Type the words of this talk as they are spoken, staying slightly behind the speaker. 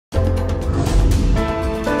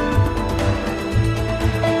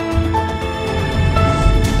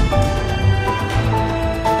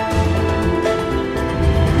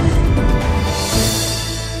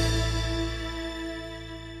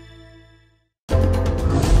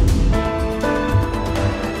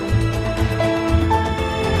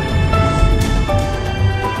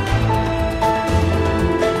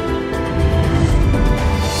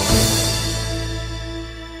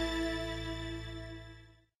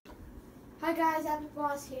Hi guys, Epic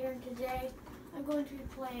Boss here, and today I'm going to be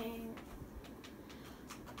playing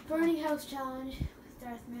Burning House Challenge with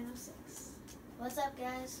Darthman06. What's up,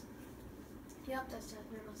 guys? Yep, that's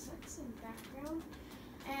Darthman06 in the background.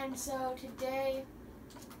 And so today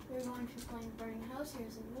we're going to be playing Burning House.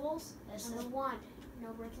 Here's the rules. Number 1, no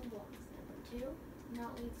breaking blocks. Number 2,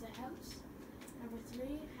 not leave the house. Number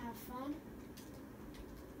 3, have fun.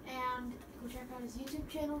 And go check out his YouTube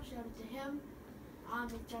channel. Shout out to him.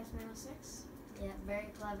 With Darthman06. Yeah, very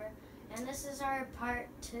clever. And this is our part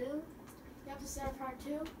 2. Yep, this is our part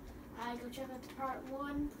 2. Go check out the part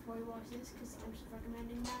 1 before you watch this, because I'm just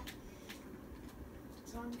recommending that.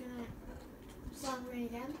 So I'm gonna song green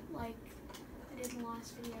again, like I did in the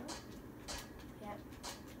last video. Yep.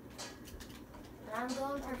 And I'm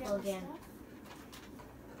going purple again.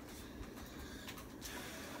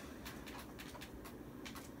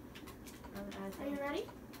 Are you ready?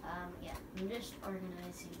 Yeah. I'm just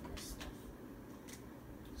organizing this stuff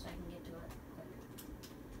so I can get to it quicker.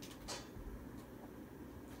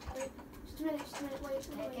 Wait, just a minute, wait.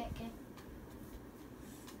 Okay.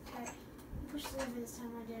 Push the lever this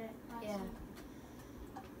time, I did it last time.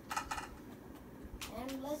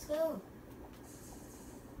 And let's go.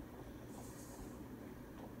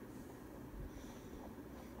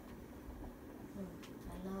 I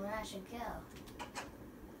know where I should go.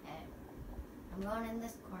 Okay. I'm going in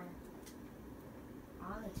this corner.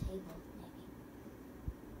 On the table, maybe.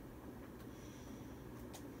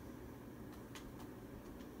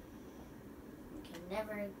 You can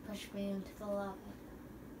never push me into the lava.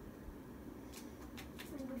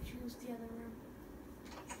 I'm going to choose the other room.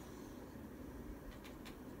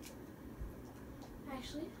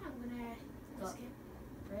 Actually, I'm going to risk it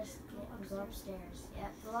and go upstairs.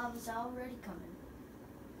 Yep, the lava's already coming.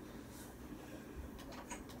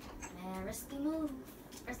 And risky move.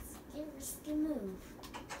 Risky move.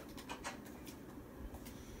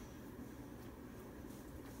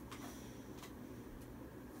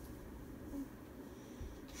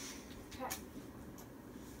 Okay.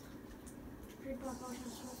 3 block motion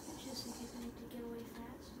just in case I need to get away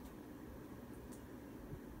fast.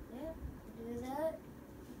 Yep, do that.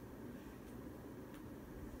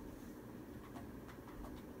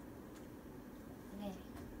 Okay.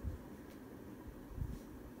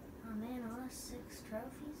 Oh man, I lost 6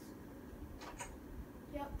 trophies.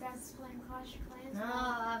 Yep, that's playing Clash of Clans. No,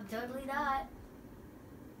 I'm totally not.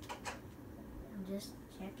 I'm just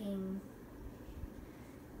checking.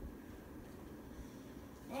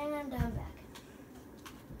 And I'm back.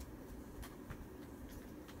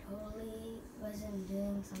 Totally wasn't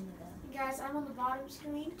doing something though. Guys, I'm on the bottom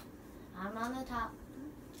screen. I'm on the top.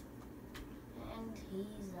 And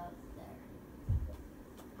he's up there.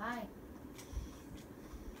 Hi.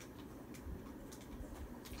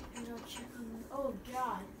 And go check on. Oh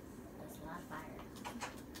god. That's a lot of fire.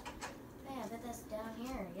 Yeah, I bet that's down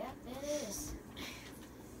here. Yep, it is.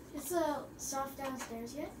 It's soft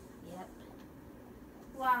downstairs yet? Yep.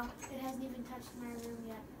 Wow, it hasn't even touched my room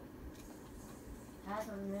yet.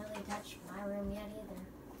 Hasn't really touched my room yet either.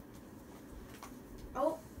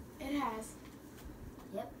 Oh, it has.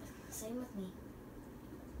 Yep, same with me.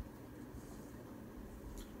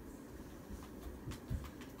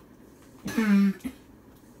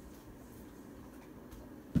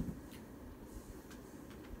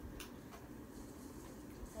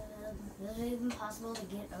 Is it even possible to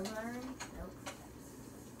get over my room? Nope.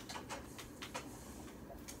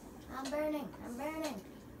 I'm burning.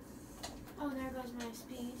 Oh, there goes my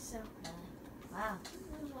speed, so. Wow.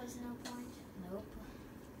 There was no point. Nope.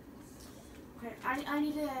 Okay, I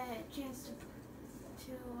need a chance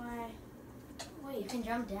to wait. You can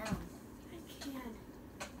jump down. I can.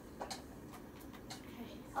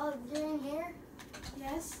 Okay. Oh, you're in here?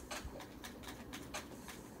 Yes?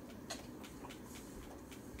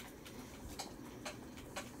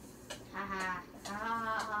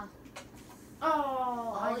 Ha.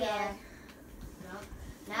 Oh yeah. No.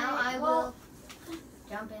 Now I will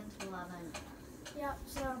jump into the lava. Yep,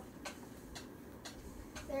 so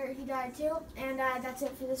there he died too. And that's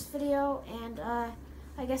it for this video. And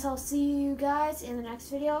I guess I'll see you guys in the next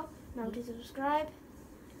video. Remember to subscribe.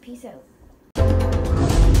 Peace out.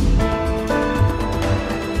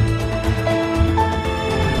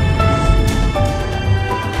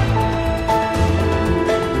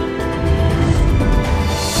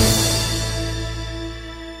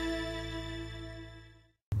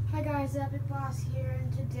 Hi guys, Epic Boss here,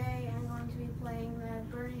 and today I'm going to be playing the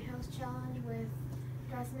Burning House Challenge with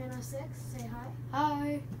Darthman06. Say hi.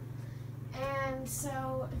 Hi. And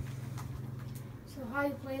so how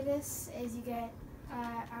you play this is you get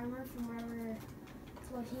armor from wherever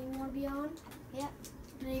team you want to be on. Yep.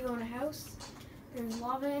 And then you go in a house. there's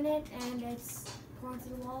lava in it, and it's pouring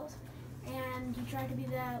through the walls. And you try to be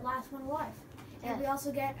the last one alive. Yeah. And we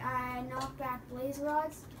also get knockback blaze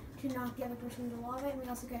rods to knock the other person into the lava, and we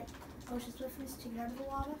also get ocean swiftness to get out of the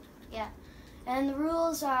lava. Yeah. And the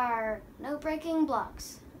rules are no breaking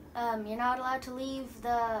blocks. You're not allowed to leave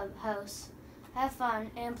the house. Have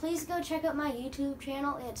fun. And please go check out my YouTube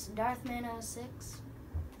channel. It's Darthman06.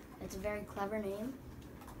 It's a very clever name.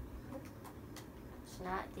 It's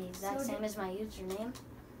not the exact same as my username.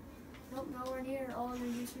 Nope, nowhere near all your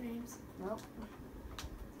usernames. Nope.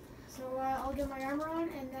 So I'll get my armor on,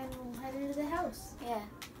 and then we'll head into the house. Yeah.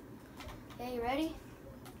 Okay, you ready?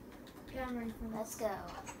 Yeah, I'm ready for this. Let's go.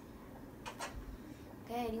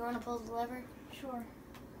 Okay, do you want to pull the lever? Sure.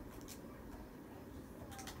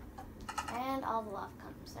 And all the lava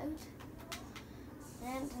comes out.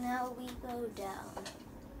 And now we go down.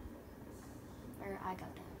 Or I go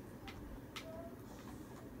down.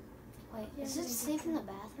 Wait, Yeah, is it safe in the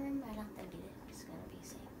bathroom? I don't think it's going to be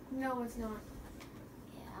safe. No, it's not.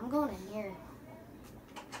 Yeah, I'm going in here.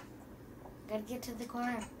 Gotta get to the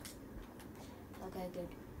corner. Okay, good.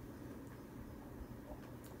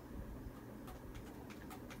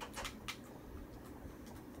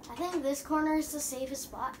 I think this corner is the safest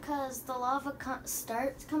spot because the lava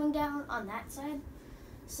starts coming down on that side.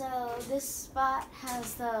 So this spot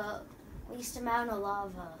has the least amount of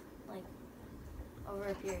lava, like over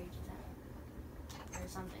a period of time or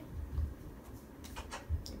something.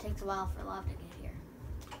 It takes a while for lava to get here.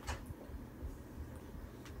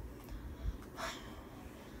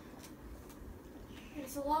 And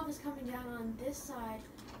so lava's coming down on this side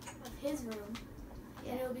of his room,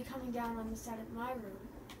 and it'll be coming down on the side of my room.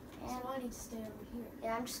 And so I need to stay over here.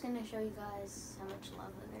 Yeah, I'm just going to show you guys how much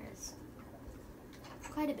lava there is.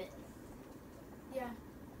 Quite a bit. Yeah.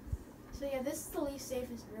 So yeah, this is the least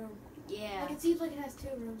safest room. Yeah. Like, it seems like it has 2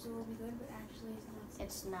 rooms, so it'll be good, but actually it's not safe.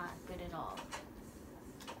 It's not good at all.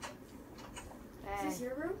 Is this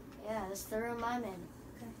your room? Yeah, this is the room I'm in.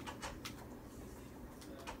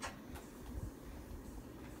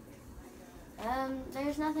 Okay.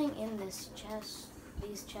 There's nothing in this chest,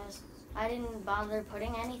 these chests. I didn't bother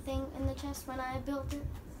putting anything in the chest when I built it.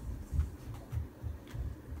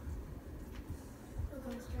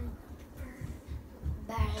 Okay, straight.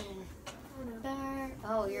 Burn. Oh no. Burn.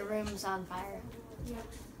 Oh, your room's on fire. Yeah.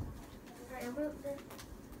 Alright, I'm gonna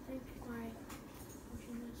think my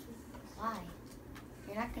ocean is. Why?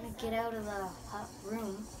 You're not gonna get out of the hot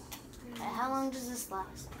room. How long does this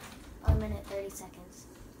last? 1 minute, 30 seconds.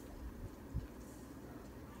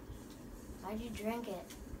 Why'd you drink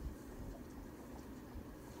it?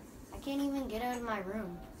 I can't even get out of my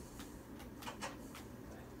room.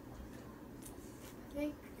 I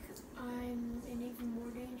think I'm in even more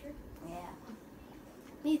danger. Yeah.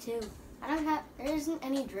 Me too. There isn't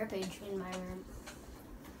any drippage in my room.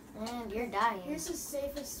 And you're dying. Here's the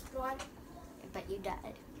safest spot. But you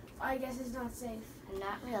died. I guess it's not safe.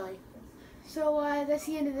 Not really. So that's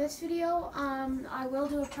the end of this video. I will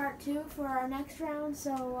do a part 2 for our next round.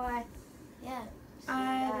 So yeah.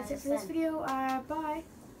 That's it for this video. Bye.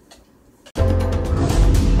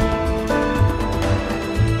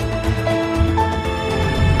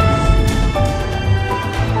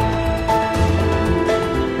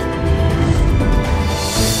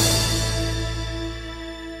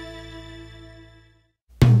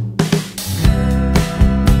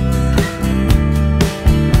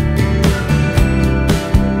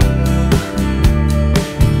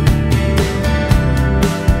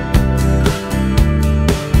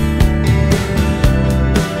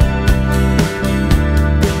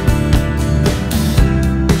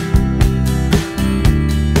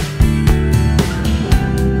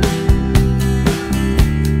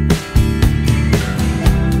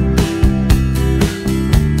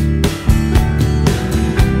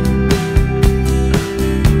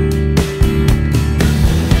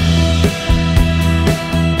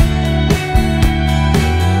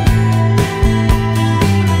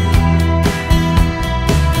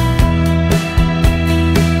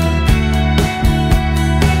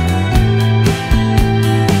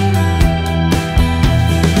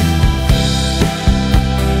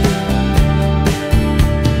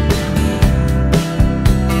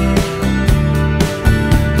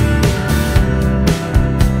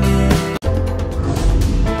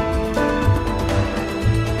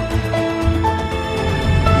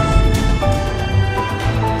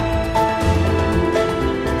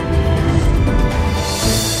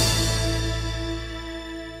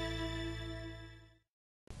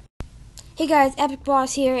 Hey guys, Epic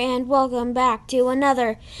Boss here, and welcome back to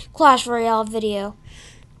another Clash Royale video.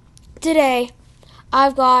 Today,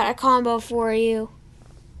 I've got a combo for you.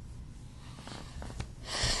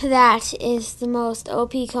 that is the most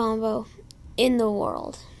OP combo in the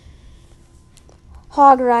world.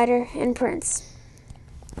 Hog Rider and Prince.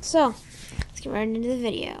 So, let's get right into the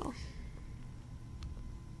video.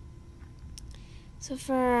 So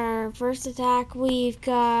for our first attack, we've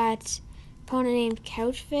got opponent named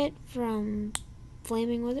Couchfit from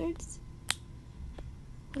Flaming Wizards.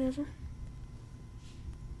 Whatever.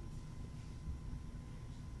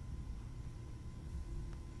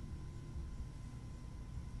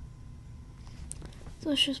 So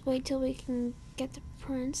let's just wait till we can get the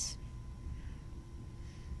Prince.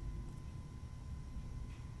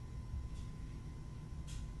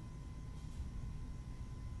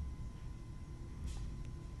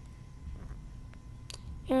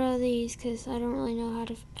 Arrow these because I don't really know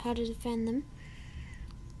how to defend them.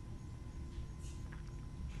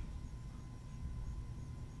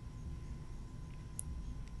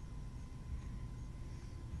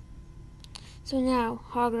 So now,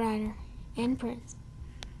 Hog Rider and Prince.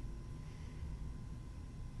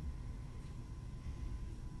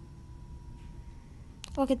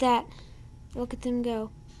 Look at that. Look at them go.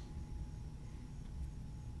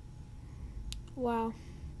 Wow.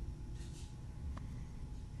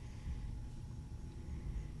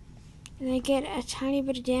 And they get a tiny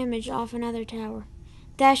bit of damage off another tower.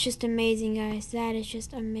 That's just amazing, guys. That is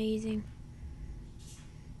just amazing.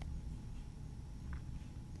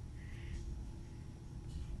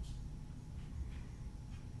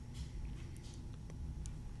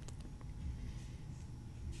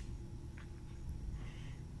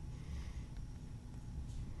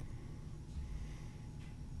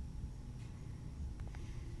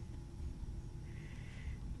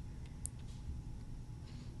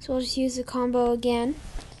 So we'll just use the combo again.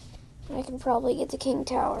 I can probably get the King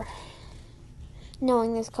Tower,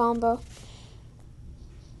 knowing this combo.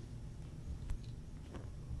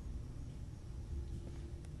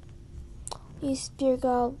 Use Spear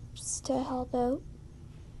Gobs to help out.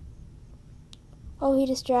 Oh, he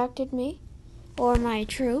distracted me. Or my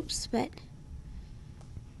troops, but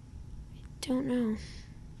I don't know.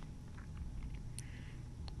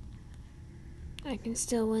 I can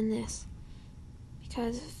still win this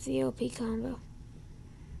because of the OP combo.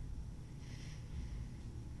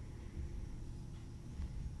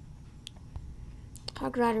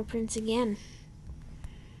 Hog Rider Prince again.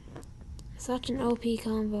 Such an OP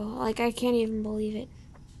combo. Like, I can't even believe it.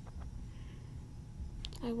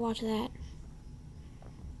 I watch that.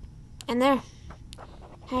 And there.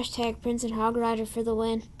 Hashtag Prince and Hog Rider for the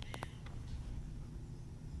win.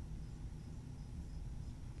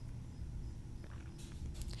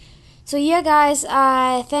 So yeah, guys,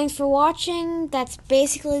 thanks for watching. That's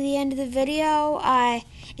basically the end of the video.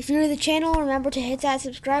 If you're new to the channel, remember to hit that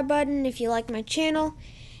subscribe button if you like my channel.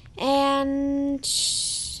 And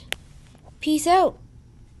peace out.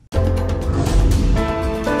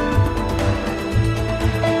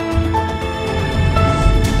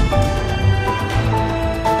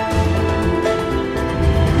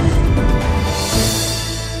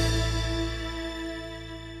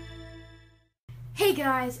 Hey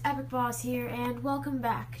guys, Epic Boss here, and welcome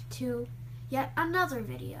back to yet another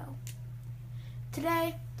video.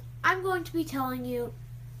 Today, I'm going to be telling you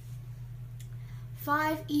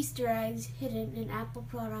 5 Easter eggs hidden in Apple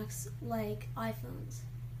products like iPhones.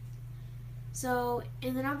 So,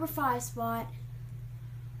 in the number 5 spot,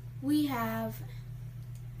 we have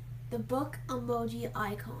the book emoji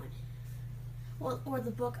icon, or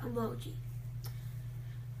the book emoji.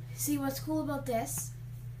 See, what's cool about this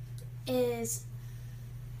is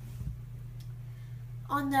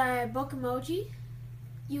on the book emoji,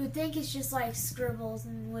 you would think it's just like scribbles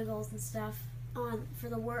and wiggles and stuff for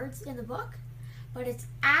the words in the book, but it's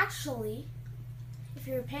actually, if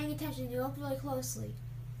you're paying attention, you look really closely,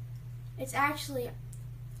 it's actually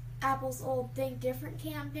Apple's old Think Different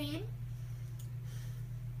campaign.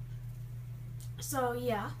 So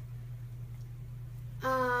yeah.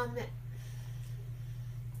 And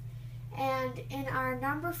in our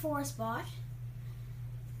number 4 spot,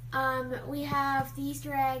 we have the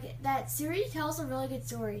Easter egg that Siri tells a really good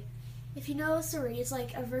story. If you know Siri, it's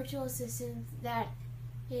like a virtual assistant that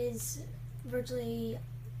is a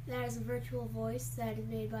virtual voice that is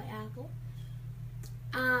made by Apple.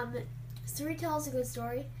 Siri tells a good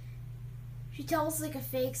story. She tells like a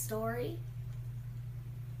fake story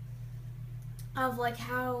of like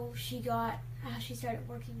how she started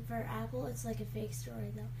working for Apple. It's like a fake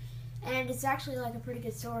story though, and it's actually like a pretty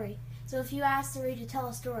good story. So if you ask Siri to tell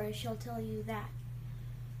a story, she'll tell you that.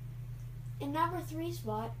 In number 3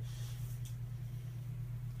 spot,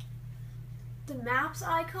 the maps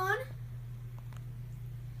icon.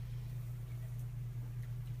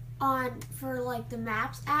 for like the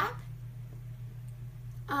Maps app.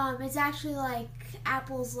 It's actually like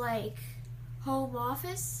Apple's like home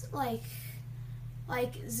office, like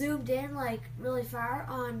zoomed in like really far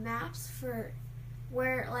on Maps for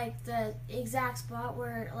where like the exact spot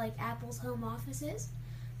where like Apple's home office is.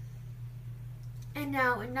 And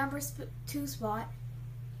now in number 2 spot,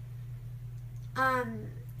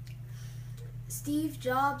 Steve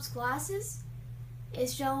Jobs' glasses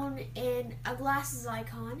is shown in a glasses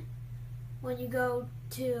icon when you go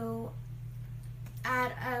to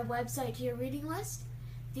add a website to your reading list.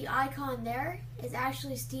 The icon there is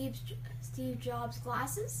actually Steve Jobs'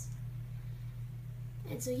 glasses.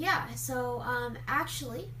 And so yeah, so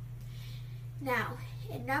actually now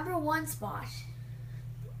in number 1 spot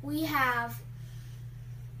we have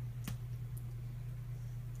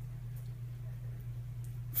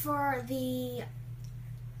for the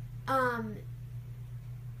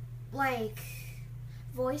like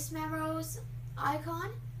voice memos icon,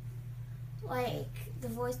 like the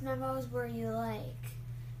voice memos where you like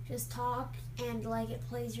just talk and like it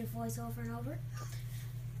plays your voice over and over.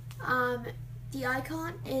 The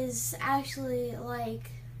icon is actually like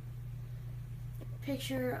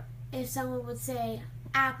picture if someone would say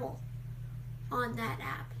Apple on that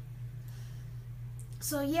app.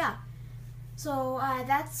 So yeah, so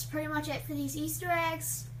that's pretty much it for these Easter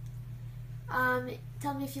eggs.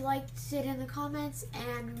 Tell me if you liked it in the comments,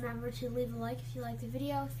 and remember to leave a like if you liked the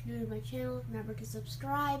video. If you're new to my channel, remember to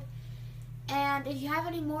subscribe. And if you have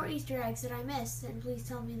any more Easter eggs that I missed, then please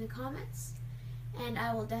tell me in the comments, and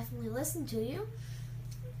I will definitely listen to you.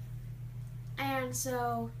 And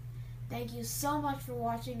so, thank you so much for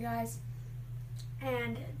watching, guys,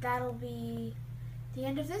 and that'll be the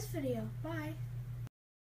end of this video. Bye!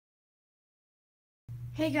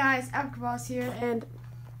 Hey guys, Boss here, and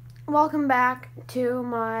welcome back to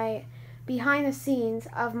my behind the scenes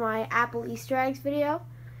of my Apple Easter eggs video.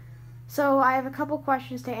 So I have a couple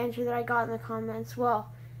questions to answer that I got in the comments.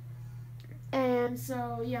 And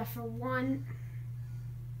so yeah, for one,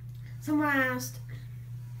 someone asked,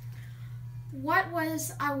 what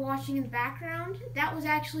was I watching in the background? That was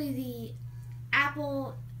actually the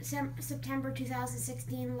Apple September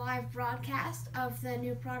 2016 live broadcast of the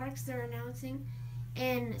new products they're announcing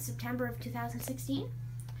in September of 2016.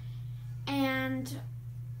 And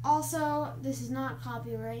also, this is not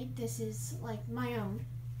copyright, this is like my own.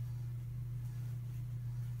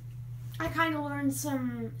 I kind of learned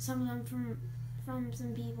some of them from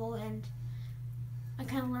some people, and I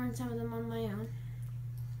kind of learned some of them on my own.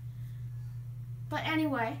 But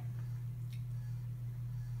anyway,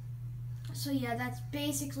 so yeah, that's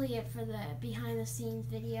basically it for the behind the scenes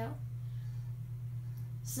video.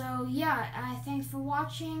 So yeah, thanks for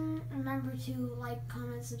watching. Remember to like,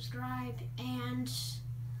 comment, subscribe, and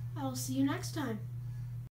I will see you next time.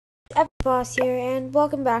 Boss here, and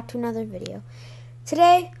welcome back to another video.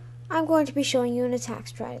 Today, I'm going to be showing you an attack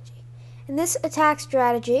strategy. And this attack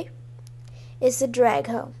strategy is the drag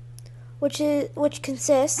hoe, which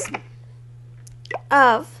consists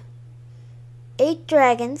of 8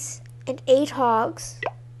 dragons and 8 hogs.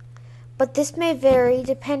 But this may vary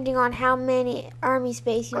depending on how many army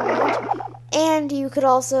space you want, and you could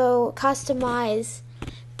also customize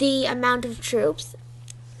the amount of troops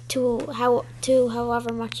to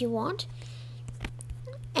however much you want.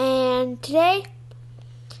 And today,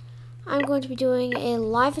 I'm going to be doing a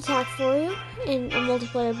live attack for you in a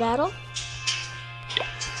multiplayer battle.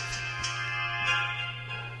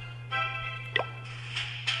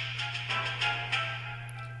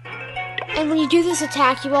 And when you do this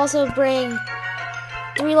attack, you also bring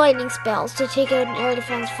 3 lightning spells to take out an air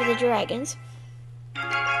defense for the dragons.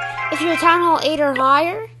 If you're a Town Hall 8 or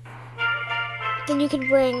higher, then you can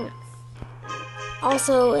bring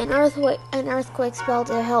also an earthquake spell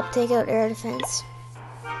to help take out air defense.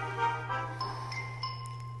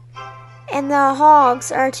 And the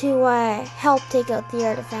hogs are to help take out the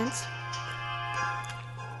air defense.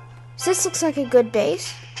 So this looks like a good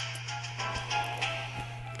base.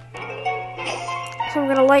 So I'm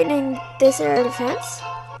going to lightning this air defense.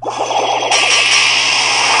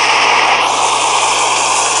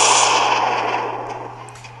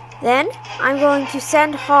 Then I'm going to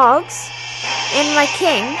send hogs and my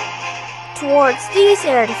king towards these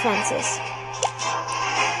air defenses.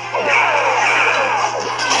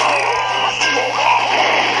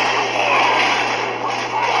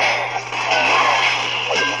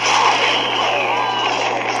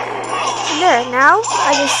 And there, now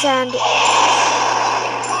I just send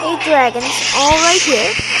 8 dragons all right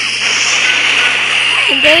here,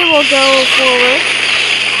 and they will go forward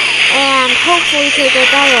and hopefully take out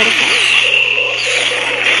that air defense.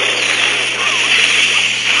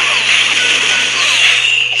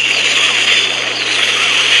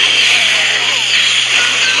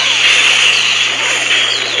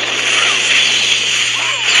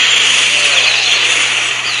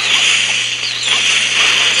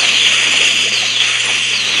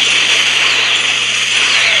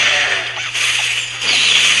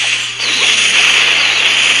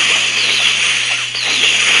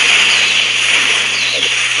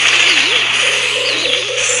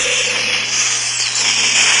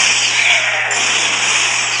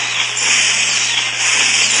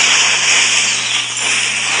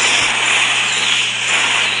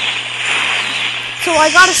 I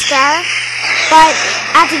got a star, but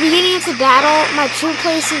at the beginning of the battle, my troop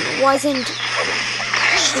placement wasn't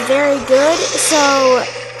very good, so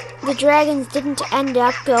the dragons didn't end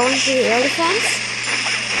up going for the air defense.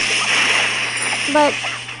 But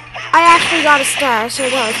I actually got a star, so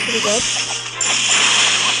that was pretty good.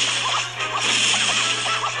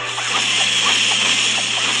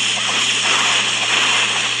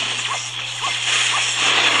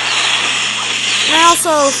 And I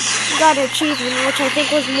also got an achievement, which I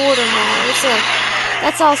think was mortar matter, so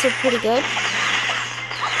that's also pretty good.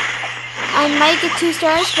 I might get 2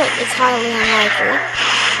 stars, but it's highly unlikely.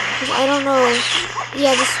 Because I don't know.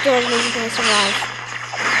 Yeah, this dragon isn't going to survive.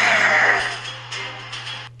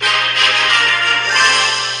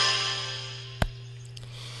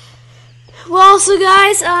 Well, so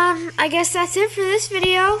guys, I guess that's it for this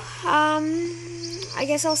video. I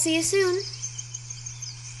guess I'll see you soon.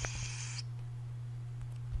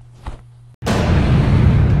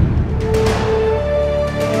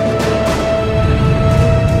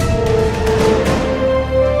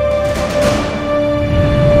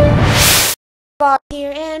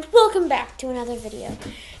 Here, and welcome back to another video.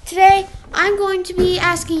 Today I'm going to be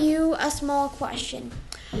asking you a small question.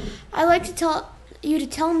 I'd like to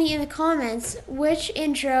tell me in the comments which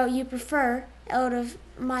intro you prefer out of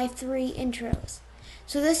my 3 intros.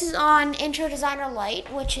 So this is on Intro Designer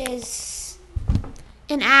Lite, which is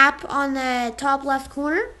an app on the top left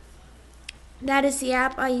corner. That is the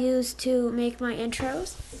app I use to make my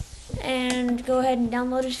intros, and go ahead and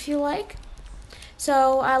download it if you like.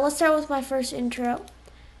 So let's start with my first intro.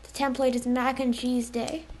 The template is Mac and Cheese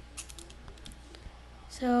Day.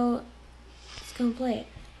 So let's go and play it.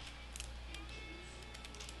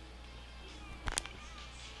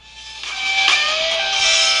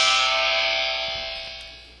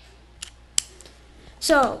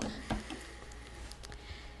 So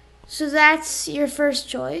that's your first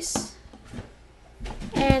choice.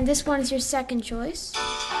 And this one is your second choice.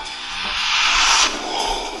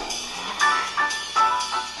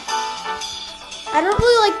 I don't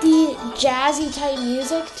really like the jazzy type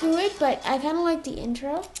music to it, but I kind of like the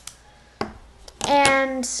intro.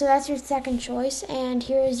 And so that's your second choice. And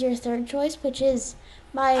here is your third choice, which is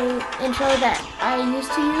my intro that I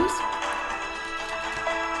used to use.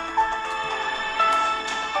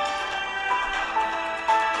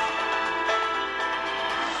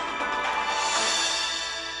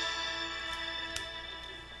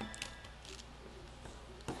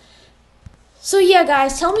 So yeah,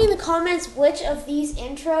 guys, tell me in the comments which of these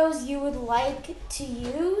intros you would like to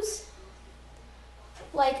use.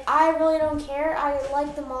 Like, I really don't care. I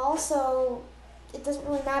like them all, so it doesn't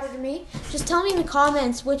really matter to me. Just tell me in the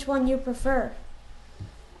comments which one you prefer.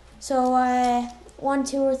 So, 1,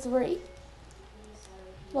 2, or 3.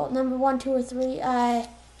 Well, number 1, 2, or 3.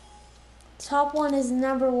 Top one is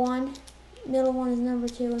number 1, middle one is number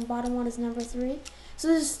 2, and bottom one is number 3. So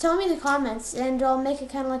just tell me in the comments, and I'll make it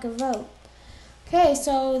kind of like a vote. Okay,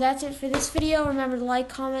 so that's it for this video. Remember to like,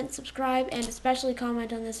 comment, subscribe, and especially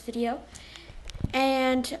comment on this video.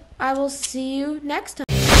 And I will see you next time.